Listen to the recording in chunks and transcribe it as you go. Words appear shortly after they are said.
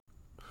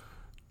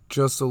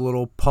Just a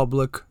little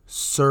public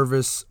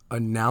service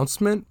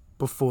announcement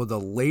before the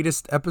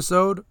latest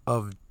episode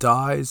of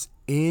Dyze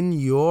in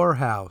Your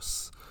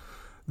House.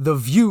 The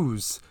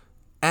views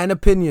and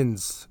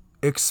opinions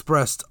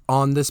expressed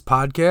on this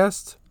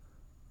podcast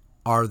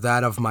are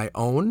that of my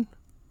own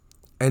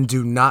and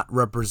do not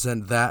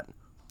represent that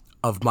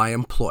of my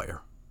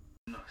employer.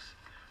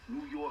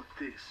 New York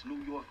this,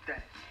 New York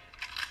that.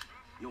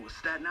 Yo, is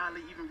Staten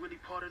Island even really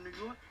part of New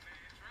York?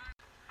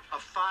 A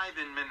 5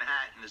 in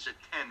Manhattan is a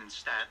 10 in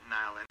Staten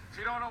Island. If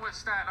you don't know what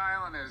Staten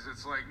Island is,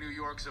 it's like New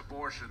York's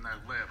abortion that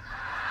lived.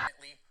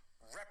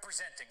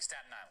 Representing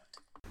Staten Island.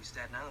 These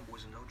Staten Island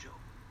boys are no joke.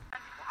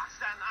 Well, on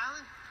Staten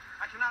Island,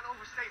 I cannot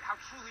overstate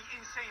how truly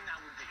insane that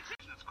would be.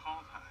 It's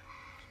cold high.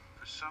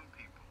 For some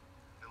people,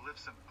 it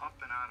lifts them up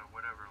and out of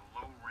whatever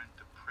low-rent,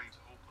 depraved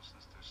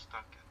hopelessness they're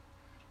stuck in.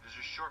 There's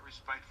a short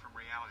respite from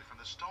reality, from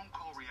the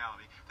stone-cold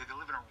reality that they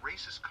live in a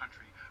racist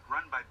country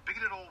run by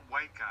bigoted old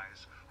white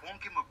guys who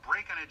won't give them a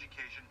break on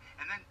education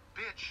and then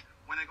bitch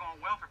when they go on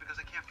welfare because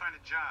they can't find a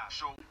job.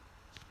 So,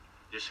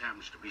 this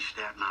happens to be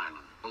Staten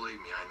Island. Believe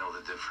me, I know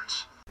the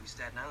difference. These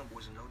Staten Island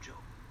boys are no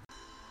joke.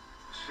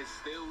 Shit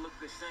still look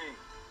the same.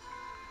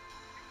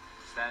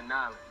 Staten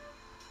Island.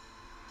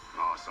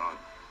 No, son.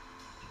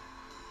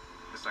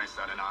 This ain't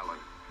Staten Island.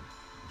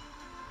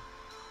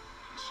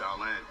 It's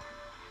Shaolin.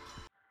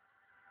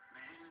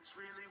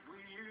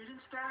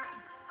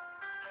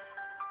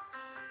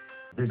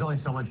 There's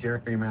only so much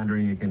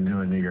gerrymandering you can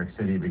do in New York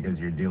City because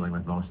you're dealing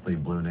with mostly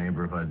blue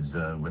neighborhoods,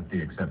 with the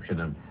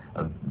exception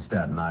of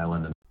Staten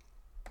Island.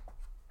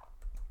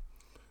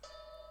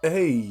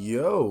 Hey,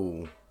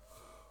 yo.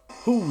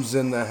 Who's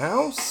in the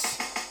house?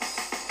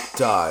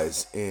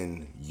 Dyze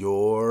in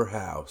your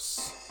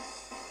house.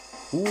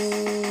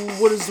 Ooh,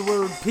 what is the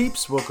word,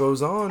 peeps? What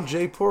goes on?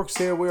 Jay Porks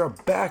here. We are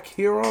back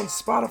here on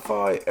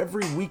Spotify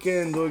every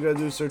weekend. All you gotta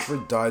do is search for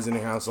Dyze in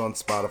your house on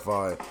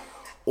Spotify.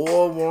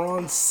 Or we're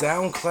on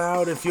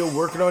SoundCloud if you're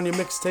working on your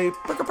mixtape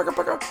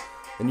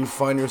and you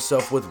find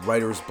yourself with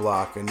writer's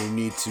block and you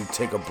need to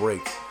take a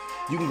break.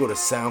 You can go to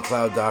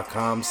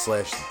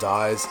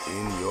soundcloud.com/Dyze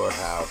in your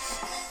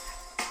house.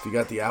 If you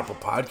got the Apple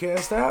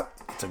Podcast app,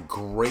 it's a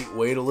great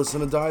way to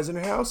listen to Dyze in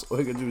your house. All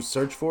you can do is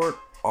search for it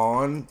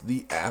on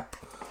the app.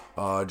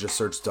 Just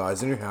search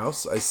Dyze in your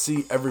house. I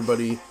see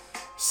everybody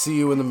see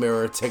you in the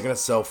mirror taking a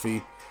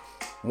selfie.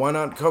 Why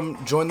not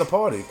come join the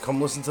party? Come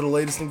listen to the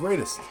latest and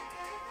greatest.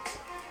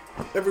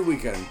 Every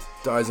weekend,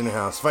 Dyze in your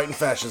house, fighting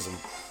fascism,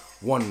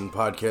 one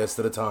podcast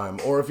at a time.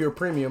 Or if you're a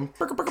premium,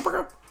 you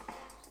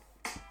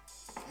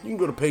can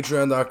go to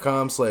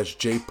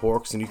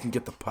patreon.com/jporks and you can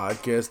get the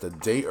podcast a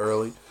day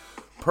early,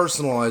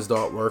 personalized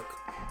artwork,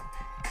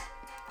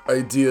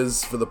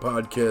 ideas for the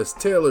podcast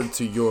tailored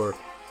to your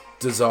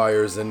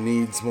desires and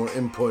needs, more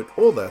input,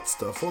 all that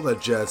stuff, all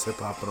that jazz, hip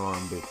hop, and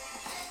R&B.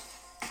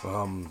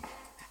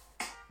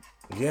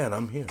 Yeah, and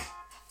I'm here.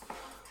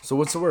 So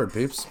what's the word,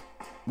 peeps?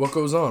 What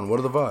goes on? What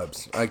are the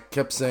vibes? I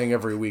kept saying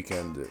every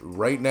weekend.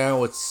 Right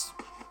now, it's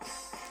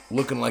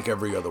looking like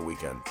every other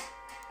weekend.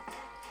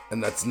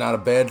 And that's not a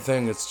bad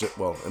thing. It's just,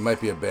 well, it might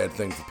be a bad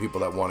thing for people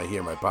that want to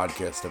hear my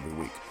podcast every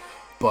week.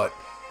 But,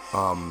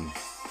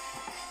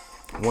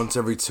 once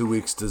every 2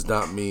 weeks does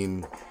not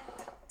mean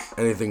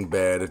anything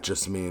bad. It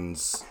just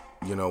means,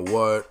 you know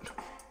what?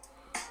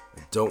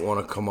 I don't want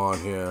to come on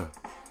here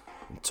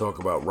and talk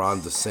about Ron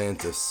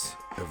DeSantis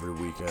every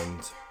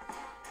weekend.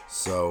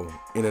 So,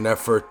 in an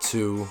effort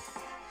to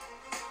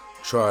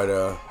try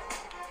to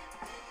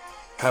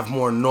have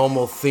more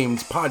normal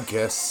themed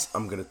podcasts,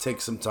 I'm going to take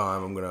some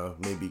time. I'm going to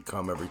maybe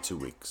come every 2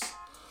 weeks,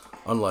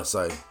 unless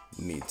I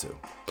need to.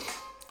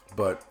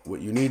 But what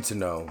you need to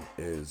know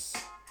is,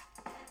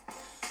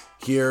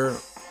 here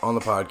on the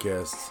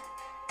podcast,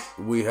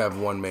 we have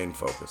one main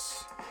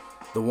focus.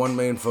 The one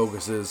main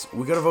focus is,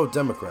 we got to vote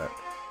Democrat.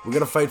 We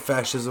got to fight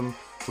fascism.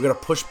 We gotta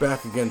push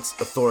back against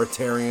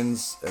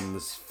authoritarians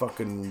and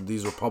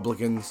these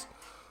Republicans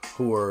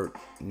who are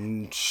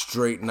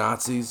straight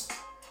Nazis.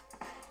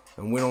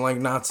 And we don't like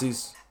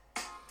Nazis.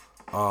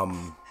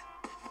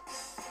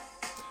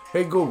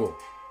 Hey Google,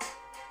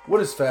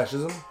 what is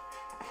fascism?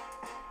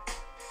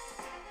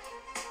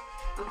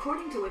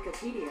 According to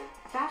Wikipedia,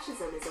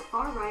 fascism is a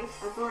far-right,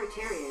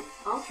 authoritarian,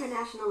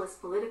 ultra-nationalist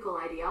political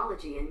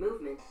ideology and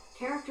movement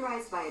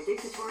characterized by a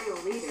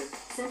dictatorial leader,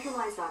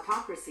 centralized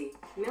autocracy,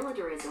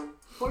 militarism,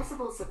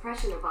 forcible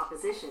suppression of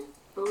opposition,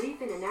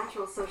 belief in a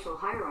natural social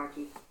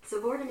hierarchy,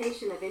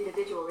 subordination of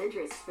individual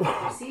interests for the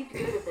perceived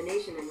good of the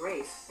nation and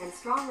race, and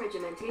strong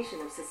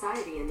regimentation of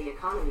society and the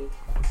economy.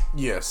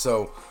 Yeah,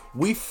 so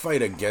we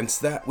fight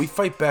against that. We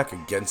fight back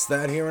against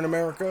that here in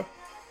America.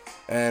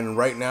 And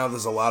right now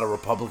there's a lot of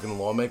Republican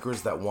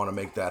lawmakers that want to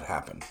make that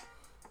happen.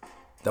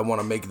 That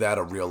want to make that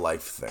a real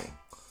life thing.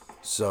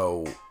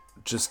 So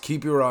just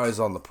keep your eyes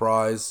on the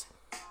prize.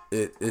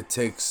 It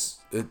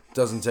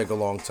doesn't take a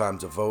long time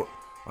to vote.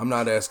 I'm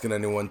not asking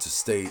anyone to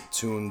stay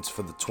tuned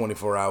for the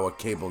 24-hour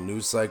cable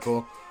news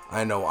cycle.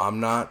 I know I'm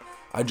not.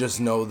 I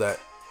just know that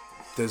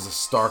there's a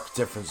stark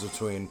difference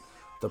between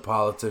the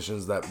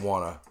politicians that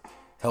want to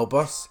help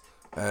us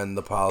and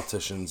the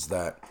politicians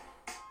that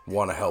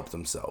want to help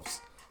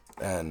themselves.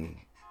 And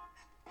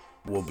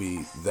will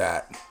be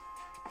that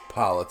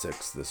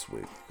politics this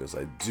week, because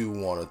I do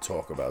want to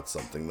talk about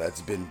something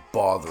that's been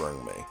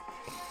bothering me.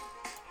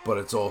 But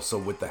it's also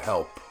with the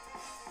help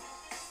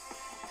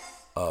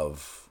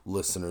of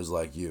listeners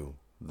like you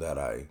that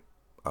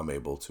I'm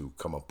able to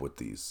come up with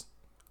these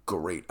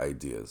great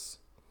ideas.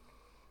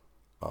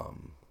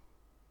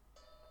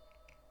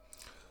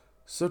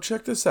 So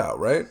check this out,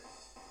 right?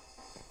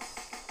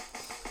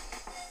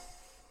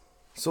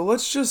 So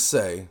let's just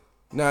say,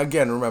 now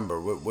again,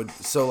 remember,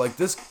 so like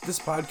this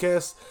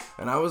podcast,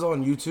 and I was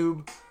on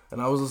YouTube,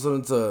 and I was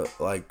listening to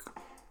like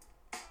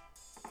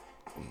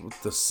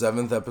the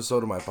 7th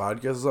episode of my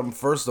podcast or something.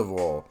 First of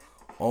all,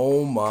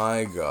 oh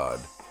my God,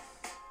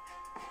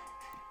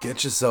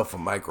 get yourself a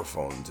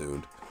microphone,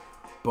 dude.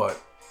 But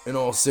in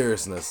all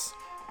seriousness,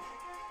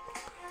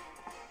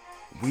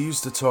 we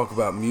used to talk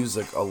about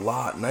music a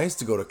lot, and I used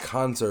to go to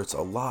concerts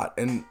a lot,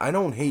 and I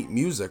don't hate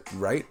music,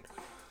 right?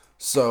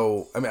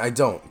 So, I mean, I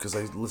don't, because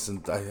I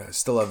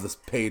still have this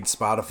paid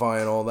Spotify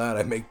and all that.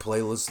 I make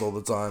playlists all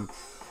the time.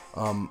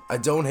 I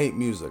don't hate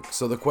music.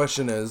 So the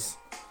question is,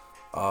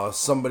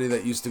 somebody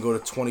that used to go to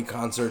 20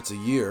 concerts a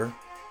year,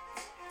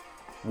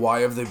 why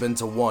have they been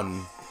to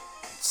one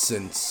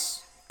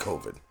since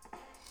COVID?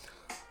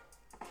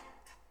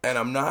 And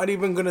I'm not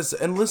even going to say,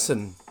 and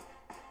listen,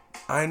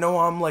 I know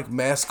I'm like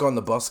mask on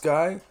the bus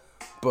guy,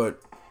 but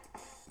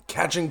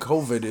catching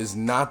COVID is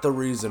not the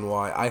reason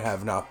why I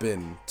have not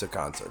been to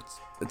concerts.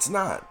 It's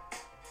not.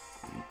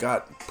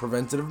 Got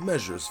preventative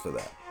measures for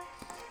that.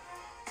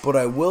 But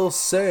I will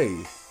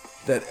say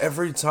that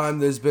every time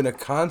there's been a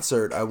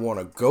concert I want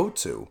to go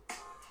to,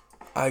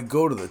 I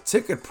go to the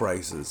ticket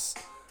prices,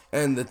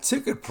 and the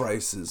ticket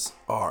prices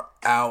are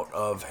out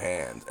of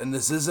hand. And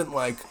this isn't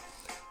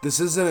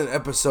an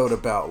episode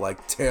about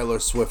like Taylor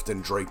Swift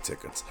and Drake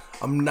tickets.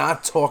 I'm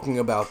not talking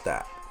about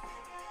that.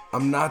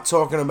 I'm not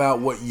talking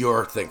about what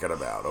you're thinking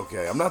about,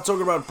 okay? I'm not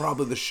talking about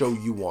probably the show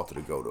you wanted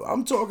to go to.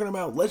 I'm talking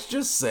about, let's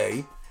just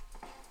say,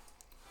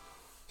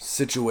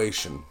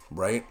 situation,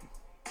 right?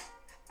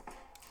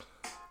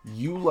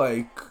 You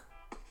like,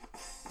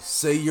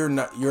 say you're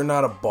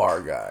not a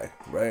bar guy,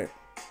 right?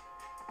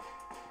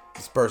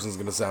 This person's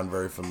gonna sound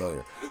very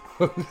familiar.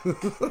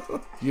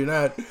 You're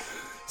not.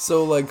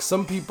 So like,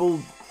 some people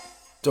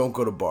don't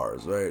go to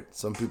bars, right?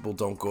 Some people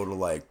don't go to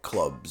like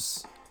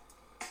clubs.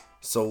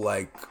 So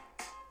like,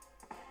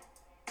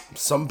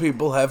 some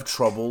people have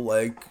trouble,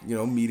 like, you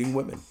know, meeting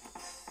women.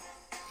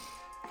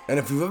 And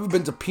if you've ever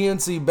been to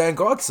PNC Bank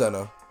Arts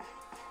Center,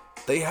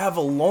 they have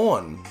a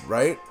lawn,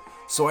 right?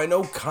 So I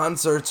know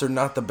concerts are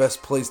not the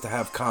best place to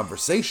have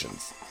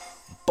conversations,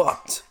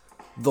 but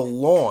the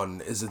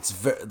lawn is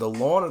the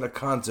lawn at a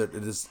concert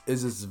is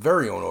its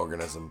very own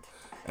organism,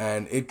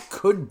 and it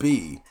could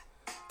be,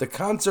 the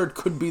concert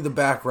could be the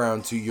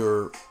background to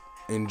your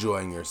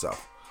enjoying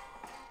yourself.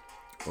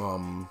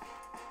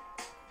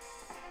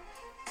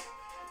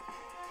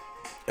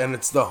 And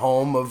it's the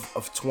home of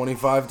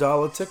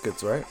 $25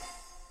 tickets, right?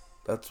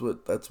 That's what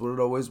it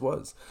always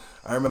was.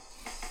 I remember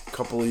a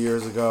couple of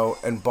years ago,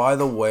 and by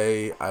the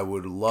way, I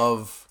would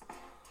love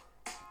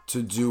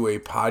to do a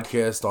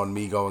podcast on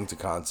me going to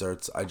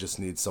concerts. I just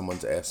need someone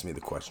to ask me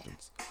the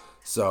questions.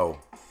 So,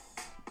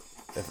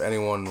 if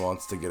anyone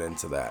wants to get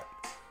into that,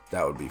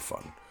 that would be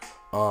fun.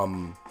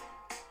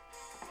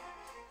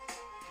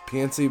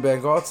 PNC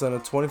Bank Arts Center,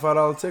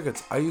 $25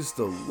 tickets. I used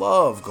to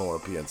love going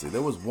to PNC.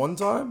 There was one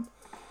time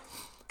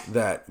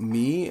that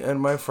me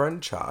and my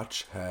friend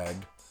Chach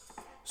had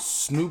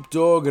Snoop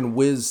Dogg and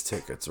Wiz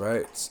tickets,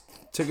 right?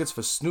 Tickets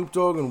for Snoop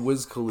Dogg and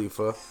Wiz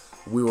Khalifa.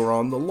 We were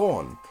on the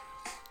lawn.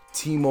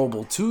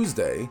 T-Mobile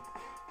Tuesday,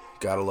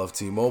 gotta love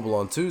T-Mobile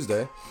on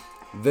Tuesday,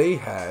 they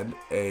had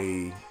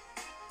a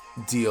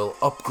deal,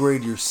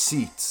 upgrade your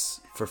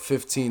seats for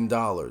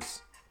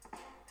 $15.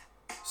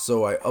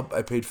 So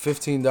I paid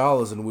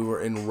 $15 and we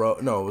were in row,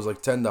 no, it was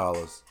like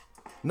 $10.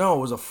 No, it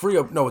was a free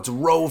up. No, it's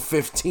row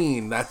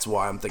 15. That's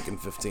why I'm thinking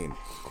 15.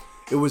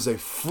 It was a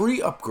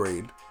free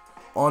upgrade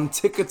on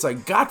tickets I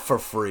got for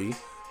free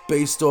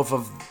based off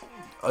of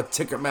a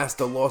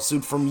Ticketmaster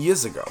lawsuit from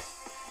years ago.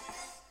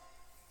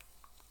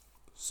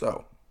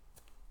 So,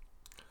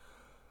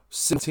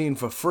 17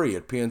 for free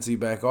at PNC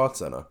Bank Arts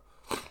Center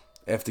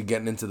after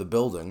getting into the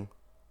building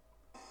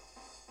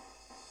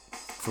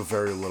for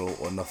very little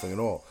or nothing at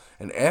all.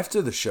 And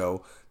after the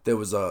show, there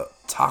was a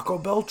Taco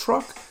Bell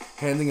truck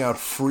handing out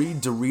free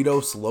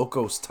Doritos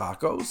Locos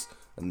tacos,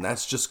 and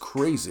that's just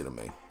crazy to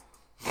me.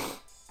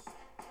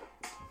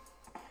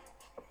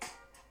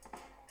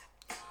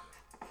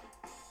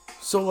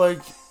 So,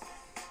 like,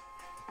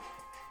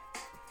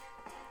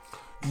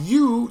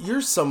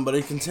 you're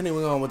somebody,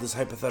 continuing on with this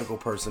hypothetical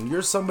person,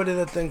 you're somebody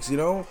that thinks, you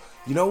know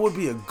what would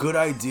be a good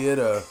idea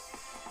to,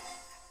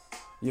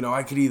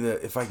 I could either,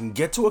 if I can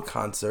get to a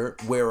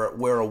concert, wear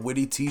a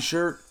witty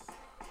t-shirt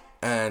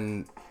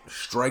and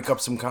strike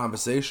up some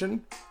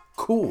conversation,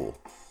 cool.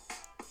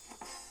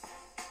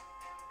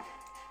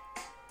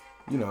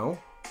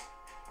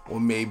 Or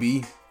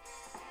maybe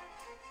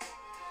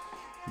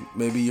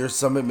maybe you're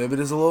somebody, maybe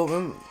there's a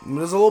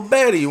little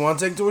baddie you want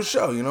to take to a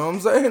show, you know what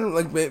I'm saying?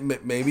 Like,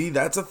 maybe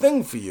that's a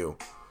thing for you.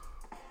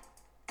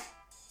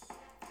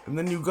 And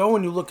then you go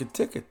and you look at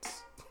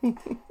tickets.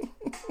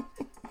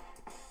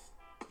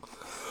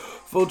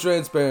 Full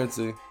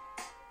transparency.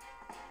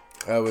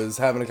 I was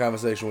having a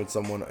conversation with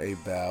someone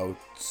about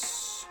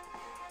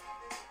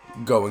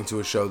going to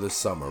a show this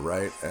summer,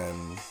 right?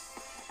 And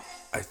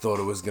I thought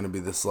it was going to be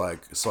this,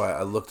 like, so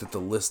I looked at the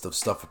list of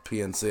stuff at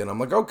PNC, and I'm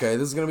like, okay,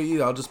 this is going to be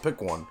easy, I'll just pick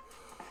one.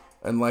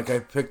 And, like, I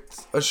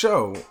picked a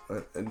show,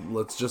 and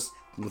let's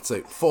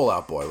say Fall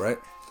Out Boy, right?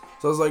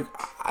 So I was like,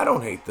 I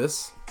don't hate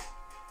this.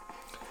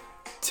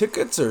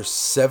 Tickets are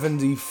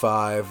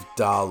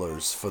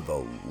 $75 for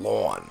the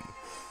lawn,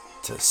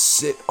 to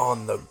sit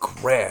on the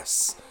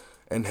grass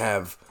and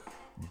have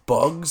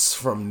bugs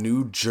from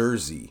New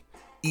Jersey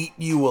eat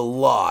you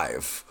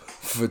alive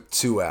for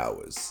 2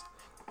 hours.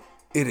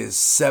 It is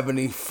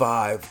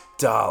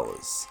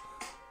 $75.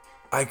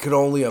 I could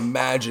only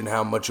imagine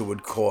how much it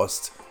would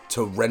cost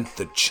to rent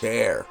the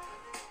chair.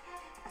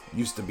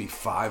 Used to be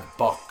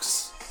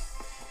 $5.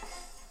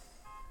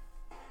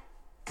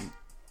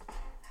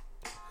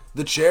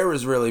 The chair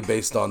is really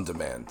based on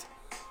demand.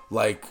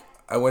 Like,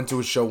 I went to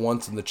a show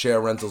once and the chair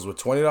rentals were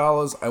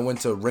 $20. I went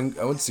to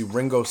see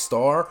Ringo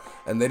Starr,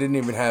 and they didn't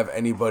even have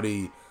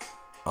anybody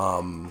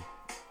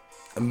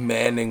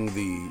manning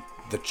the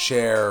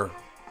chair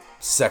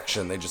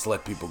section. They just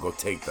let people go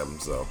take them,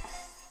 so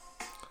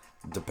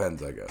it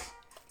depends, I guess.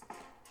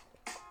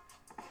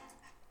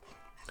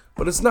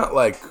 But it's not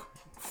like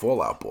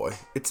Fall Out Boy.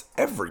 It's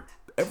every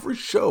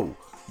show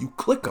you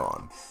click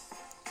on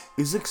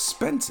is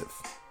expensive.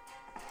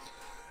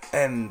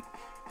 And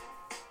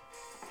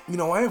you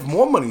know, I have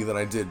more money than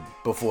I did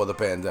before the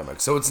pandemic.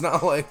 So it's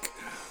not like,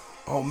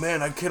 oh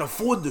man, I can't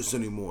afford this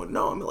anymore.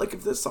 No, I mean, like,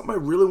 if there's something I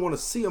really want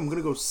to see, I'm going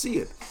to go see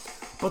it.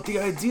 But the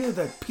idea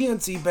that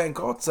PNC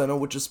Bank Arts Center,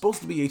 which is supposed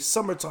to be a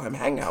summertime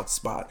hangout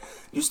spot,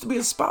 used to be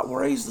a spot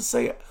where I used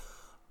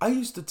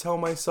to tell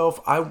myself,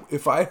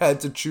 if I had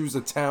to choose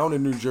a town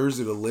in New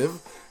Jersey to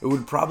live, it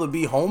would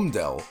probably be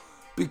Homedale.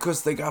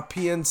 Because they got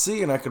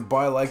PNC and I could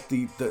buy like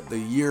the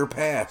year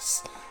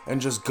pass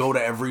and just go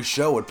to every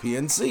show at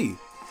PNC.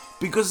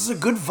 Because it's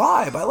a good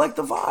vibe. I like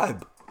the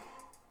vibe.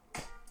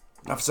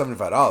 Not for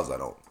 $75, I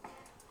don't.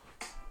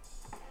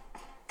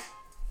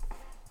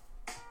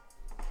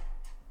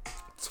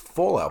 It's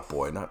Fall Out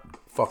Boy, not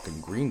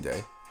fucking Green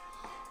Day.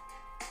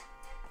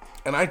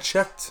 And I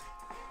checked.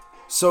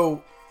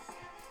 So,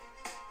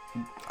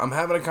 I'm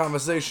having a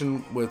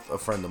conversation with a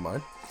friend of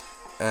mine.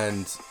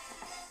 And,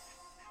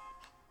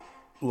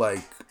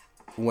 like,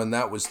 when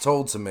that was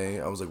told to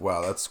me, I was like,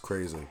 wow, that's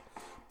crazy.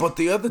 But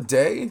the other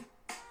day,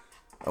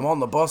 I'm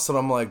on the bus and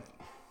I'm like,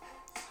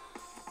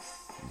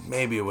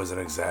 maybe it was an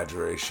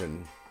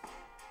exaggeration.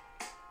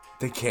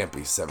 They can't be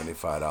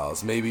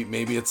 $75.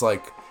 Maybe it's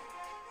like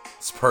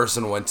this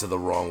person went to the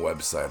wrong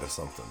website or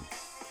something.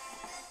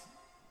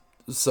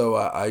 So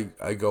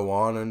I go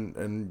on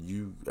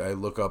and I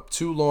look up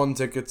 2 lawn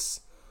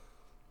tickets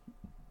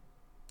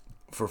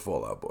for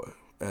Fall Out Boy.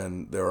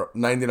 And they're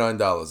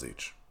 $99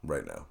 each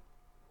right now.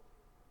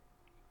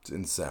 It's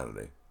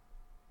insanity.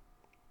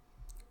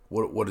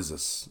 What is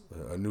this?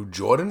 A new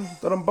Jordan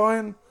that I'm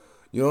buying?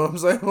 You know what I'm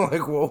saying?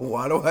 Like, well,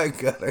 why do I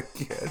gotta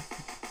get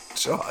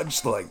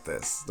charged like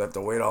this? Do I have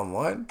to wait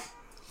online?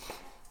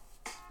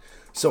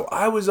 So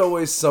I was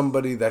always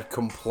somebody that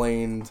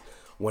complained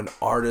when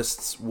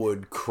artists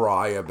would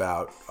cry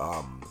about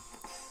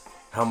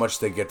how much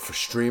they get for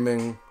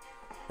streaming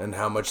and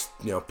how much,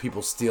 you know,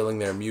 people stealing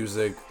their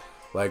music.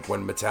 Like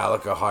when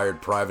Metallica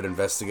hired private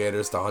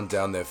investigators to hunt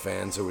down their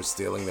fans who were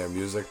stealing their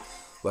music.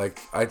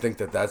 Like, I think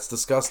that that's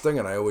disgusting,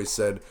 and I always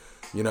said,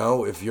 you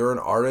know, if you're an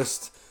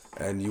artist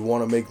and you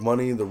want to make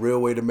money, the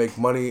real way to make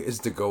money is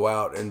to go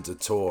out and to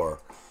tour.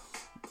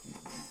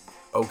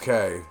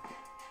 Okay.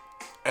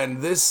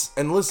 And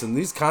listen,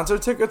 these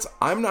concert tickets,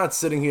 I'm not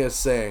sitting here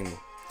saying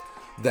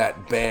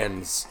that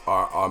bands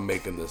are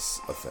making this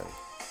a thing.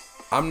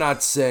 I'm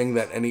not saying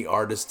that any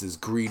artist is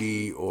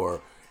greedy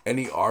or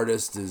any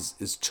artist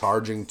is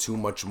charging too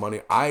much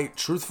money. I,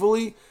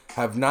 truthfully,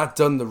 have not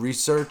done the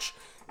research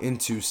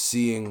into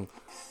seeing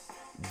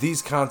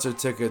these concert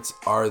tickets.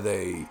 Are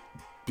they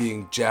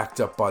being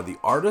jacked up by the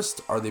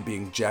artist? Are they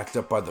being jacked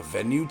up by the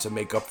venue to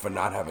make up for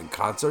not having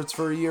concerts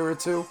for a year or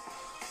two?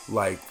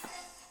 Like,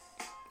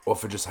 or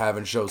for just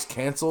having shows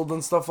canceled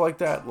and stuff like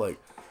that? Like,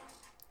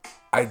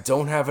 I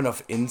don't have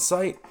enough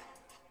insight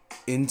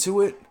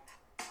into it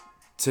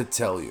to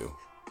tell you.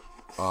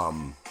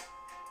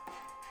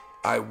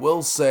 I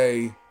will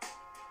say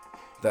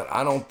that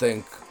I don't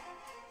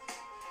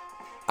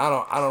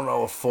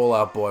know if Fall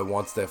Out Boy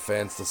wants their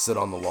fans to sit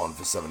on the lawn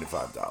for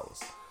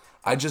 $75.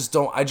 I just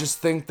don't. I just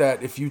think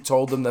that if you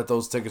told them that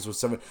those tickets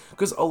were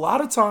because a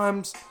lot of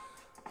times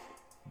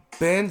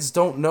bands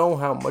don't know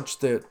how much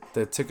their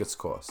tickets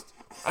cost.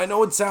 I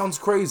know it sounds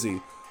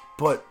crazy,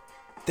 but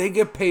they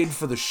get paid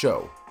for the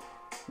show.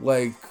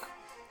 Like,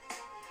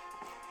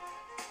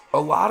 a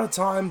lot of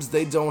times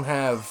they don't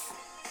have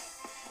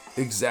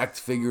exact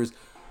figures.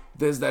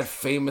 there's that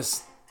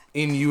famous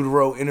In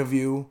Utero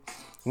interview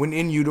when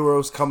In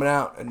Utero's coming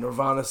out and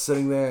Nirvana's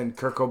sitting there and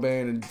Kurt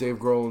Cobain and Dave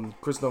Grohl and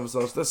Chris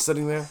Novoselic, they're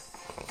sitting there.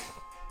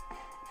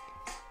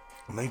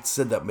 And they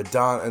said that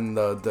Madonna, and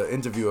the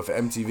interviewer for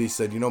MTV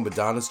said,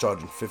 Madonna's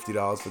charging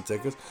 $50 for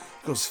tickets.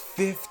 He goes,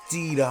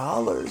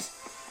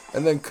 $50?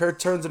 And then Kurt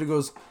turns and he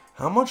goes,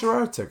 how much are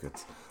our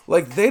tickets?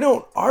 Like,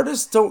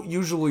 artists don't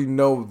usually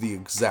know the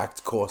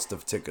exact cost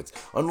of tickets.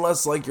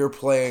 Unless, like, you're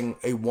playing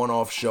a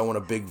one-off show in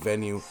a big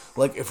venue.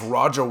 Like, if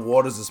Roger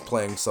Waters is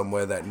playing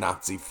somewhere, that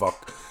Nazi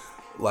fuck,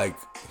 like,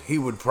 he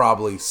would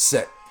probably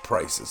set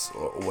prices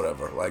or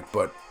whatever. Like,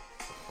 but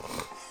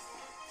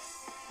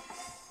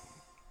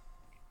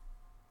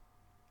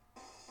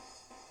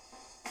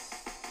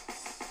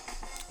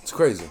it's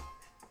crazy.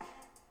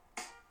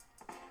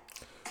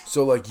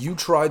 So, like, you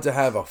tried to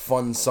have a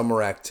fun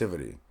summer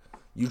activity.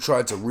 You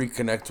tried to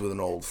reconnect with an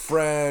old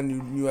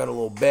friend. You had a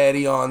little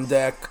baddie on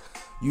deck.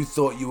 You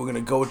thought you were going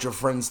to go with your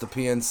friends to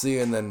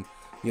PNC and then,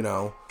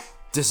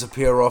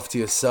 disappear off to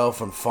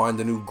yourself and find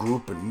a new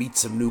group and meet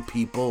some new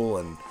people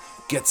and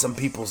get some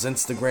people's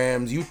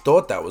Instagrams. You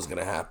thought that was going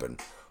to happen.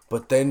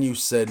 But then you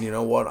said, you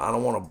know what? I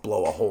don't want to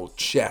blow a whole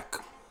check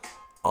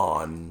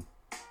on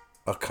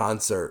a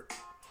concert.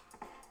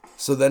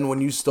 So then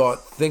when you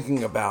start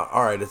thinking about,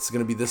 all right, it's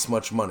going to be this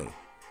much money.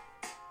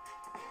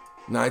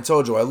 Now, I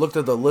told you, I looked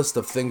at the list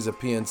of things at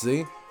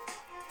PNC.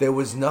 There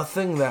was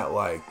nothing that,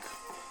 like,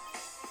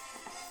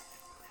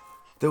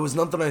 there was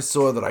nothing I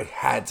saw that I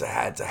had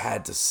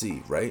to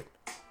see, right?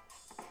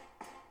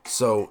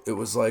 So it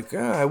was like,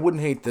 I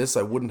wouldn't hate this,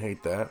 I wouldn't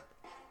hate that.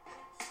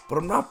 But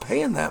I'm not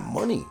paying that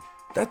money.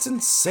 That's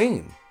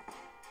insane.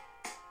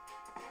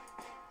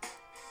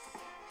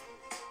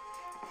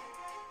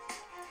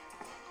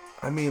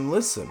 I mean,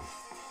 listen.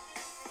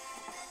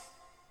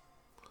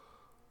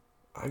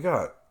 I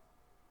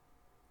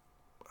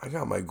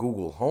got my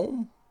Google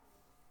Home.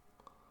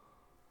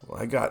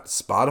 I got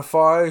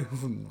Spotify,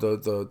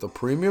 the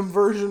premium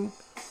version.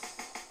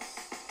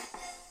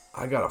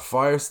 I got a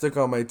Fire Stick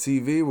on my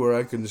TV where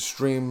I can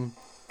stream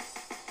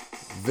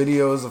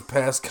videos of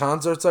past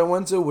concerts I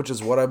went to, which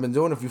is what I've been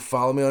doing. If you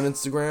follow me on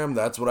Instagram,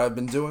 that's what I've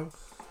been doing.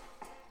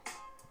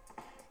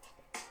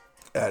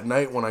 At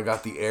night when I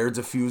got the air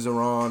diffuser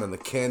on and the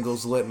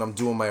candles lit and I'm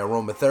doing my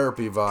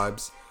aromatherapy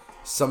vibes,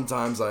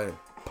 sometimes I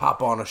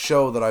pop on a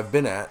show that I've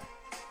been at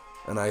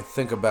and I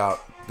think about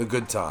the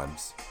good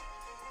times.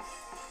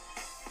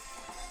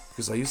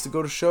 Because I used to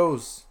go to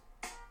shows.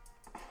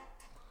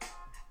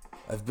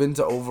 I've been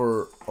to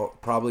over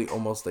probably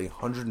almost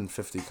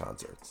 150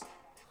 concerts.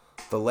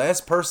 The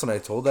last person I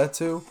told that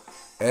to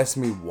asked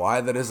me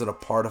why that isn't a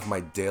part of my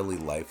daily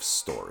life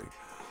story.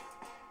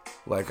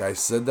 Like, I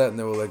said that and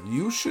they were like,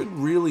 you should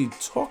really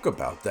talk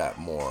about that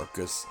more,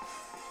 because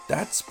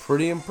that's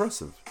pretty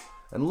impressive.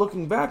 And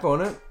looking back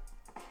on it,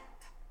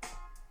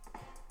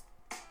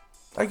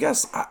 I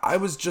guess I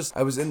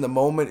was in the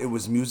moment. It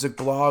was music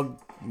blog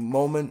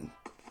moment.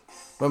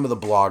 Remember the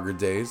blogger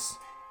days?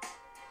 I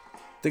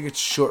think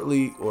it's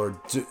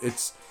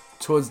it's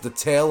towards the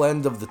tail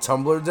end of the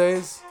Tumblr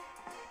days.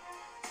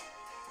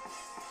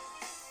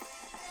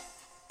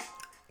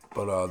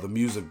 But the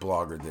music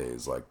blogger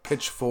days, like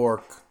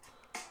Pitchfork,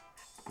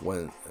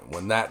 when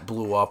that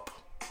blew up,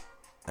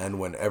 and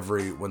when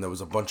there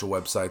was a bunch of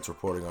websites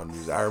reporting on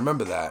music. I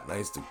remember that, and I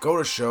used to go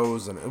to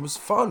shows, and it was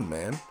fun,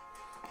 man.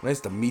 And I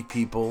used to meet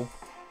people.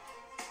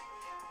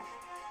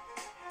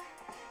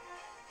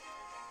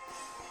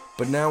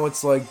 But now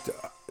it's like,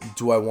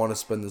 do I want to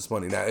spend this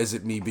money? Now, is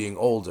it me being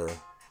older,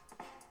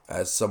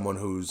 as someone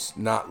who's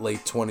not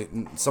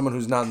someone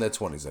who's not in their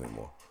 20s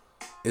anymore?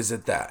 Is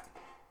it that?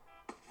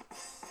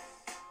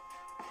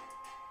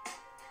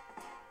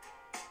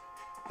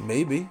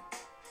 Maybe.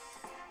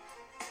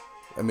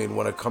 I mean,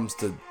 when it comes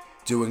to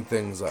doing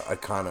things, I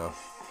kind of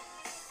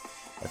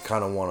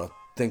want to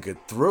think it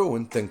through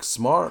and think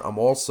smart. I'm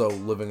also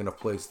living in a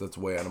place that's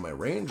way out of my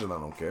range, and I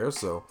don't care.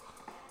 So,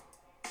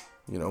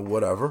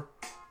 whatever.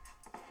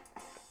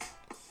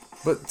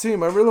 But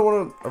team, I really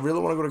want to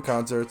go to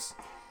concerts.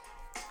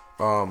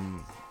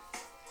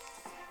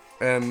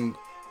 And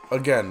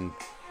again,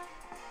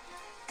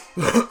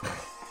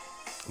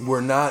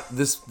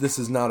 this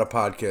is not a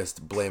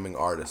podcast blaming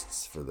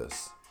artists for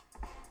this.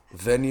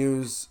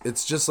 Venues,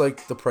 it's just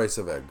like the price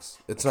of eggs.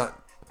 It's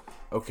not,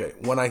 okay,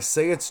 when I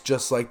say it's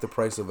just like the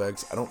price of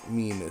eggs, I don't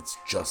mean it's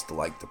just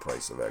like the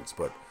price of eggs,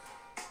 but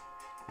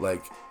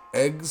like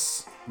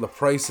eggs, the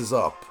price is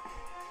up,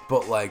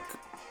 but like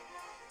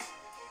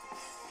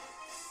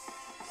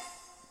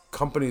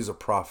companies are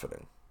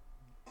profiting.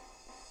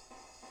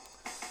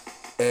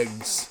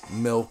 Eggs,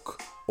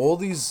 milk, all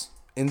these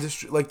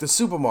industry, like the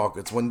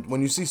supermarkets,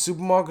 when you see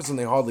supermarkets and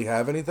they hardly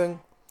have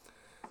anything,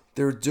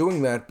 they're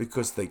doing that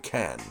because they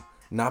can,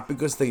 not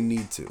because they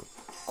need to.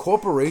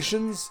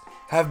 Corporations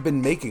have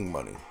been making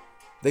money.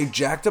 They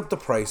jacked up the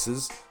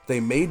prices, they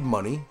made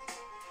money,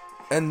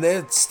 and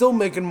they're still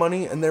making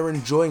money, and they're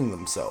enjoying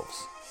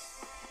themselves.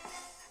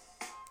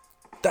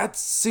 That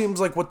seems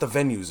like what the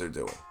venues are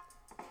doing.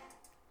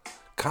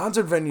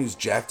 Concert venues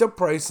jacked up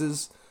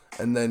prices,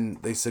 And then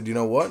they said, you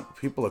know what?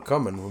 People are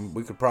coming.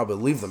 We could probably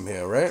leave them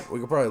here, right? We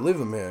could probably leave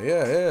them here.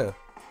 Yeah.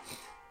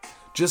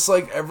 Just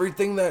like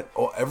everything that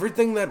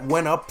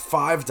went up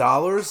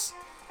 $5,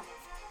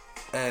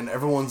 and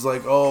everyone's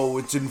like, oh,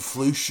 it's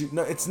inflation.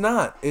 No, it's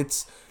not.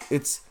 It's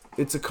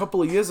a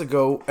couple of years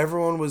ago,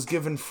 everyone was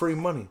given free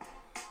money.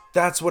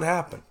 That's what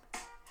happened.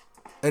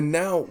 And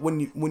now when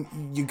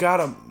you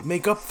gotta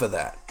make up for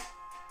that.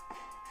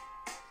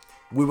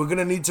 We were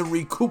gonna need to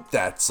recoup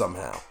that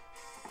somehow.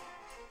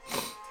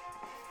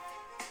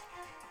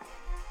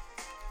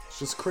 It's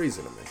just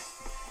crazy to me.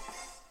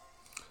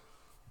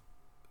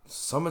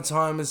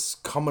 Summertime is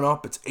coming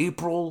up. It's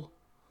April.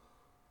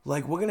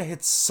 Like, we're gonna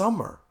hit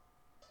summer.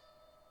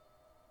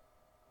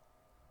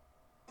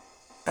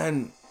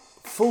 And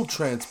full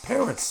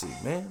transparency,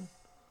 man.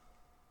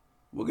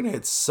 We're gonna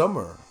hit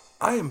summer.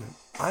 I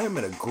am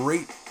at a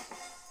great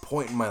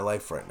point in my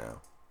life right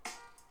now.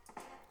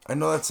 I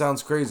know that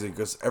sounds crazy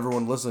because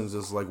everyone listening to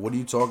this is like, what are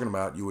you talking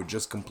about? You were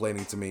just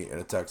complaining to me in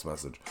a text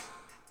message.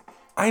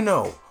 I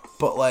know,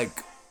 but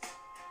like,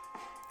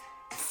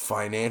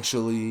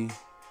 financially,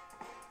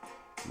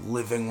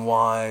 living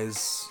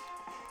wise,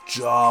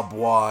 job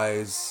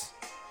wise,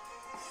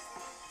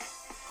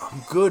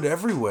 I'm good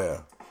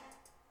everywhere.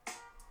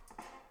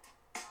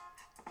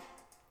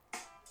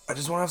 I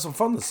just want to have some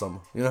fun this summer,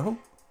 you know?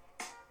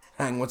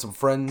 Hang with some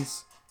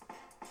friends.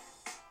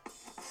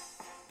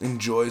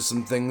 Enjoy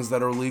some things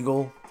that are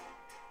legal.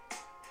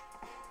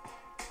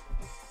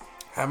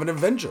 Have an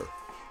adventure.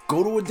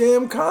 Go to a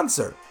damn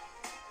concert.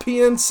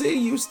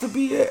 PNC used to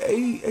be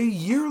a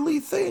yearly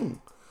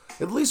thing.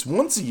 At least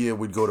once a year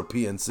we'd go to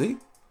PNC.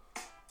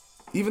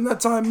 Even that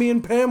time me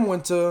and Pam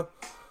went to...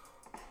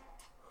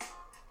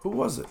 Who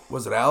was it?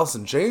 Was it Alice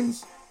in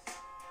Chains?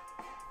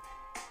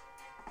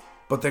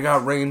 But they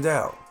got rained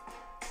out.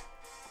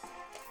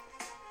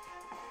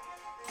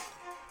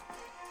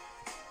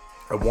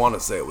 I want to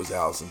say it was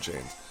Alice in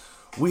Chains.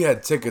 We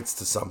had tickets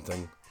to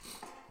something,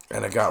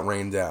 and it got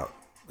rained out.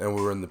 And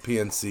we were in the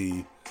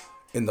PNC,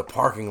 in the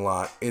parking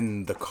lot,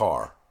 in the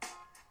car.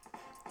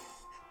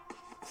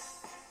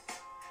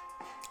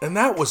 And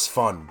that was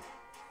fun.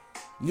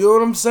 You know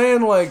what I'm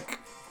saying? Like,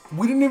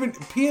 we didn't even...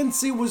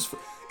 PNC was...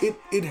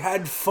 It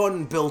had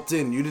fun built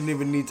in. You didn't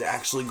even need to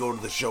actually go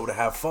to the show to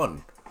have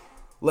fun.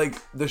 Like,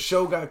 the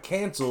show got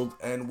canceled,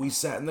 and we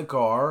sat in the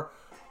car,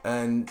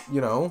 and,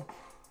 you know...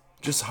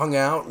 just hung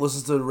out,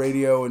 listened to the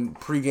radio and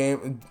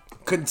pregame, and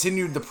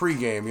continued the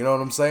pregame, you know what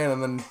I'm saying?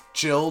 And then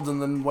chilled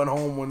and then went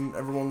home when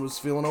everyone was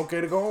feeling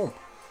okay to go home.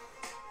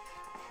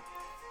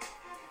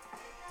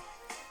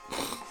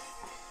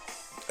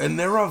 And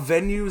there are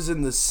venues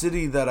in the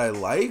city that I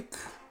like,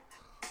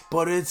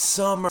 but it's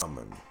summer.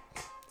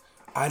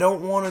 I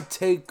don't want to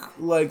take,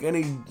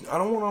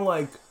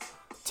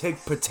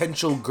 take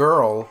potential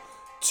girl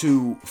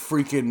to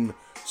freaking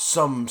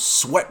some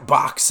sweat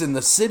box in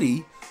the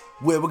city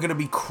where we're going to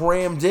be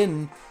crammed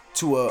in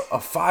to a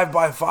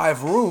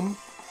 5x5 room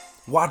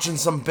watching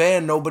some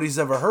band nobody's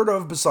ever heard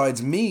of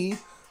besides me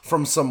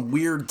from some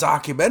weird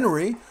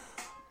documentary,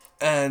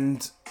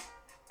 and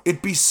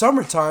it'd be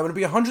summertime and it'd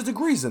be 100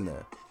 degrees in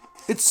there.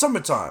 It's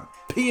summertime.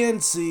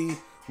 PNC,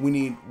 we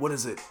need, what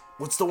is it?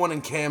 What's the one in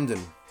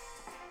Camden?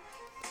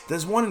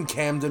 There's one in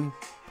Camden.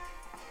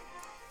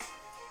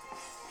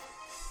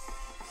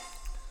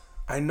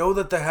 I know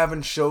that they're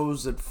having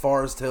shows at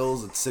Forest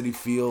Hills, at Citi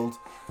Field.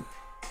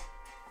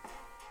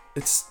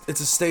 It's a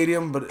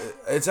stadium, but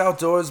it's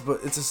outdoors,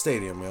 but it's a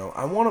stadium, you know.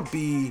 I want to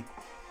be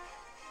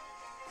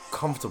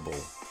comfortable.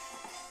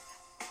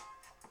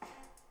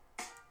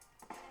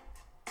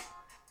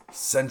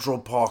 Central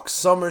Park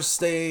Summer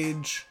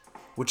Stage,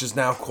 which is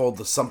now called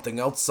the Something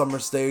Else Summer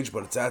Stage,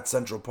 but it's at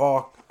Central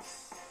Park.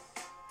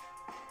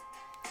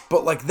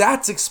 But, like,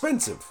 that's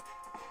expensive.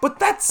 But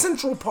that's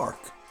Central Park.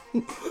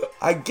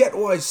 I get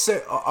why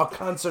a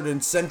concert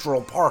in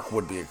Central Park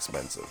would be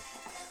expensive.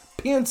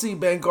 PNC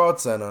Bank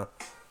Arts Center...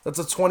 That's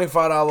a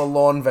 $25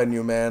 lawn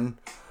venue, man.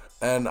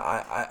 And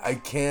I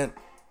can't...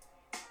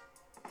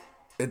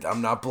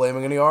 I'm not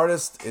blaming any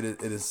artist.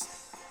 It is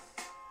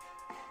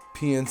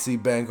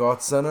PNC Bank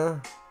Arts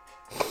Center.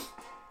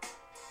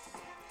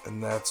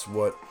 And that's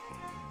what...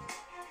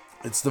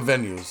 It's the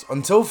venues.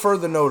 Until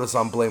further notice,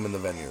 I'm blaming the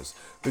venues.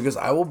 Because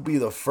I will be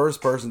the first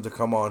person to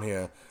come on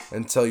here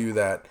and tell you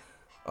that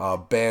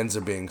bands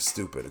are being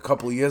stupid. A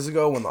couple of years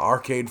ago, when the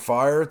Arcade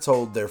Fire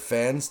told their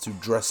fans to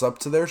dress up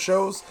to their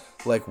shows,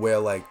 like wear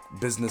like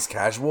business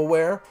casual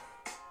wear,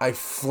 I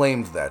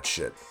flamed that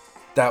shit.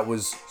 That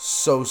was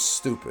so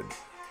stupid.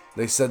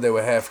 They said they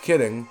were half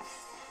kidding.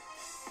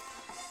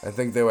 I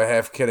think they were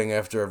half kidding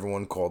after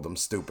everyone called them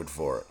stupid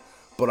for it.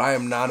 But I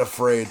am not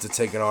afraid to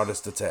take an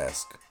artist to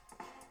task.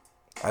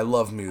 I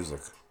love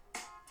music.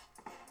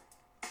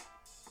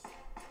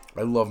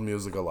 I love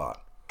music a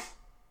lot.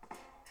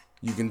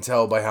 You can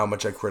tell by how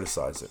much I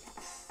criticize it.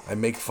 I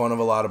make fun of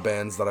a lot of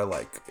bands that I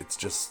like. It's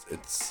just,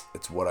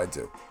 it's what I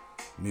do.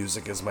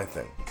 Music is my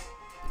thing.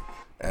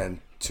 And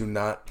to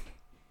not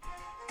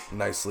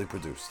nicely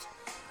produced.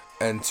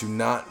 And to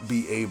not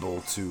be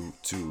able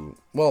to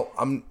well,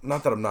 I'm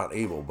not that I'm not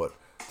able, but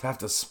to have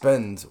to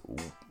spend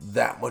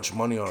that much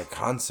money on a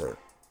concert.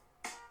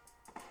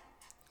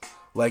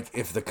 Like,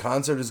 if the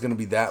concert is going to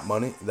be that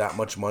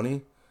much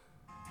money,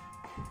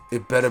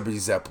 it better be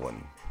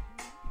Zeppelin.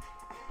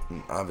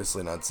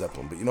 Obviously not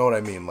Zeppelin, but you know what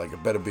I mean. Like,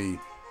 it better be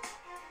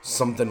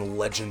something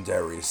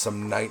legendary,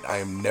 some night I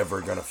am never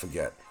going to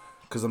forget.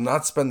 Because I'm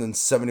not spending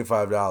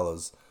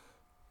 $75,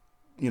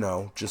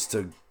 just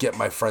to get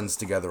my friends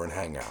together and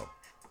hang out.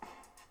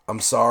 I'm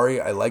sorry,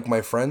 I like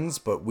my friends,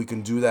 but we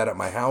can do that at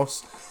my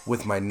house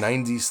with my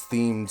 90s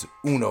themed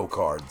Uno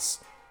cards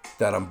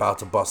that I'm about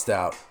to bust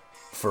out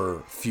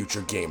for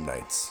future game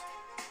nights.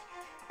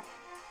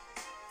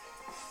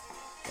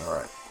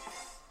 Alright.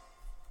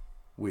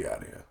 We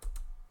out of here.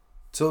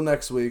 Till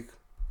next week,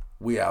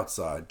 we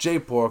outside. J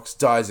Porks,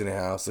 Dyze in the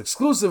house,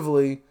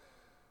 exclusively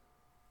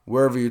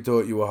wherever you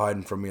thought you were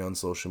hiding from me on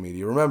social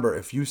media. Remember,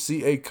 if you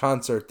see a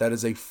concert that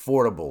is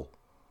affordable,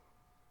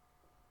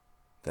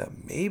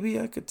 that maybe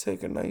I could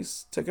take a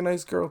nice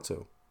girl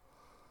to,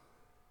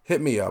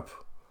 hit me up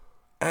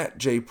at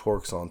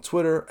JPorks on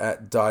Twitter,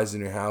 at Dyze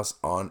in your house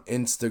on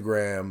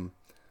Instagram.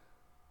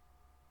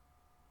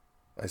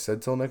 I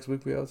said till next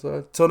week we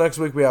outside? Till next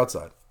week we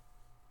outside.